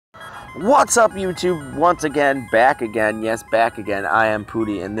What's up, YouTube? Once again, back again. Yes, back again. I am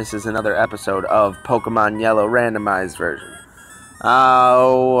Pooty, and this is another episode of Pokemon Yellow randomized version.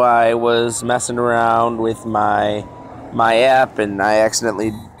 Oh, I was messing around with my app, and I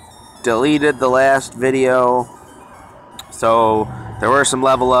accidentally deleted the last video. So there were some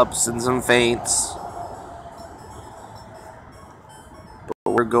level ups and some faints.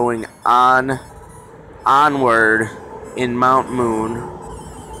 But we're going onward in Mount Moon.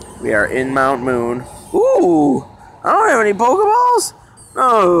 We are in Mount Moon. Ooh! I don't have any Pokeballs?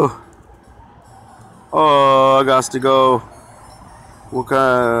 No. Oh, I got to go. What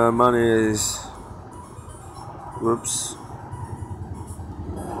kind of money is... Whoops.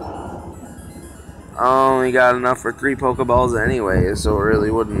 I only got enough for 3 Pokeballs anyway, so it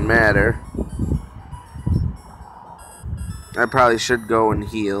really wouldn't matter. I probably should go and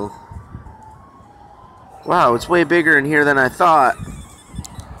heal. Wow, it's way bigger in here than I thought.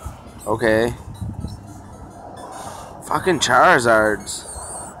 Okay. Fucking Charizards.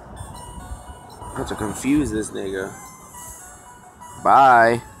 I have to confuse this nigga.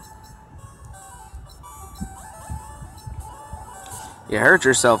 Bye. You hurt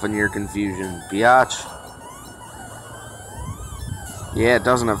yourself in your confusion, biatch. Yeah, it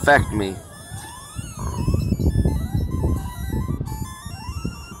doesn't affect me.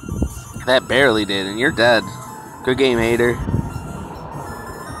 That barely did, and you're dead. Good game, hater.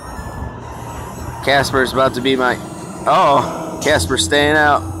 Casper's about to be my... Oh, Casper's staying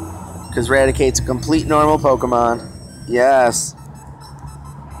out. Because Raticate's a complete normal Pokemon. Yes.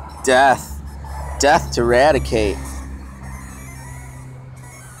 Death. Death to Raticate.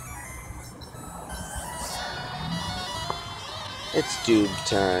 It's Doob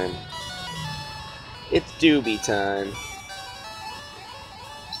time. It's Doobie time.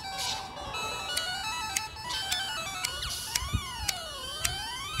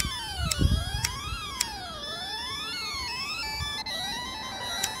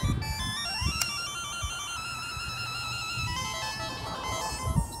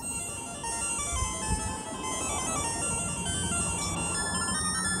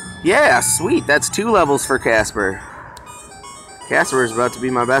 Yeah, sweet. That's 2 levels for Casper. Casper is about to be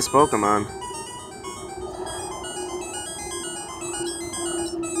my best Pokemon.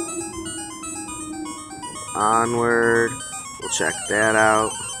 Onward. We'll check that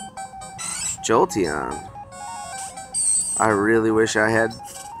out. Jolteon. I really wish I had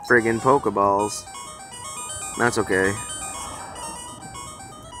friggin' Pokeballs. That's okay.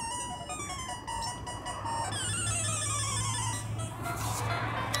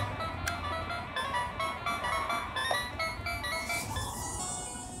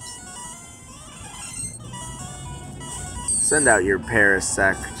 Send out your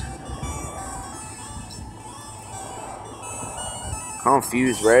Parasect.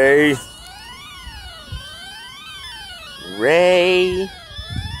 Confuse Ray. Ray.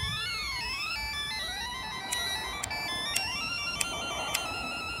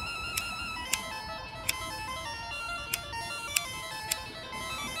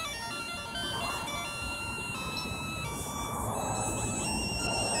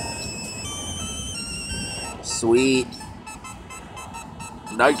 Sweet.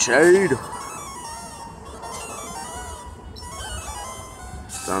 Nightshade.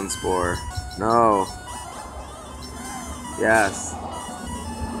 Sunspore. No. Yes.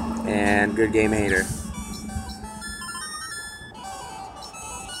 And good game, hater.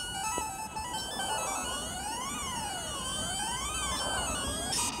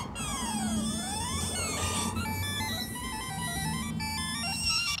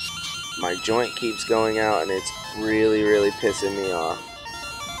 My joint keeps going out and it's really, really pissing me off.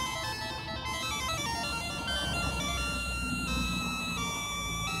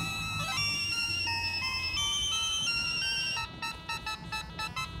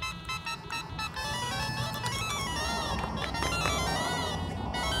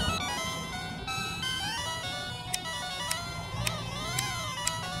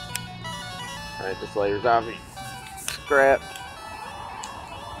 Alright, this layer's off me. Scrap.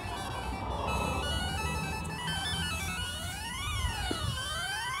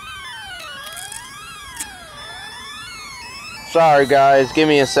 Sorry guys, give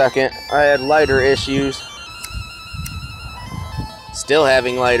me a second. I had lighter issues. Still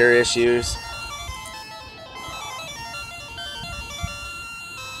having lighter issues.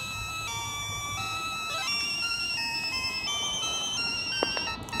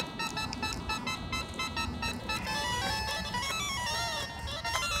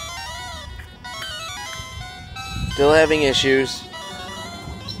 Still having issues.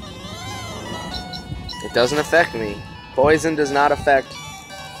 It doesn't affect me. Poison does not affect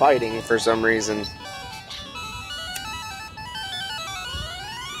fighting for some reason.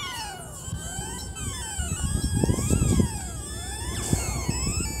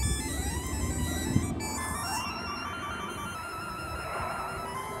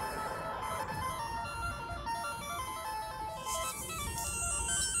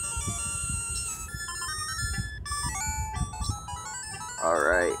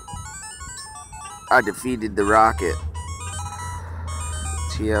 Alright. I defeated the rocket.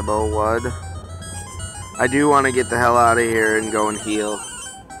 TMO1. I do want to get the hell out of here and go and heal.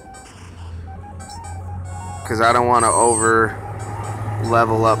 Because I don't want to over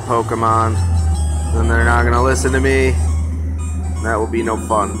level up Pokemon. Then they're not going to listen to me. That will be no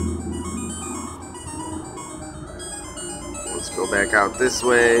fun. Let's go back out this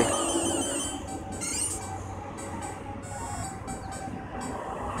way.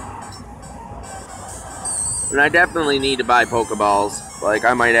 And I definitely need to buy Pokeballs. Like,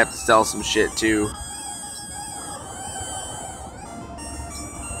 I might have to sell some shit, too.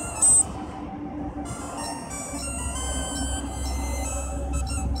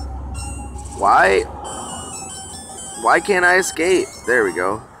 Why? Why can't I escape? There we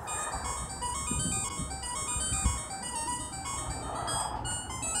go.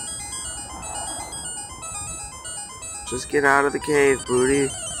 Just get out of the cave, booty.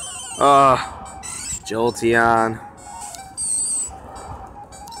 Ugh. Jolteon.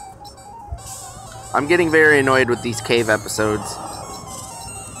 I'm getting very annoyed with these cave episodes.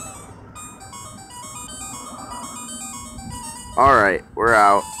 Alright, we're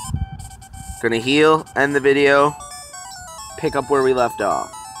out. Gonna heal, end the video, pick up where we left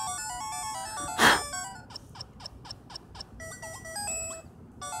off.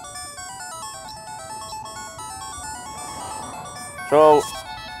 So,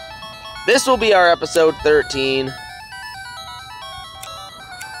 this will be our episode 13.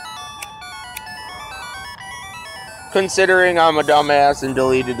 Considering I'm a dumbass and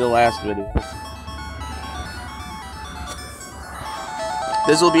deleted the last video.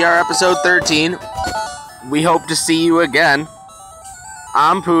 This will be our episode 13. We hope to see you again.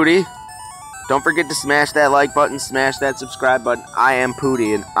 I'm Pooty. Don't forget to smash that like button, smash that subscribe button. I am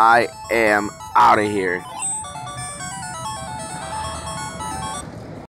Pooty, and I am out of here.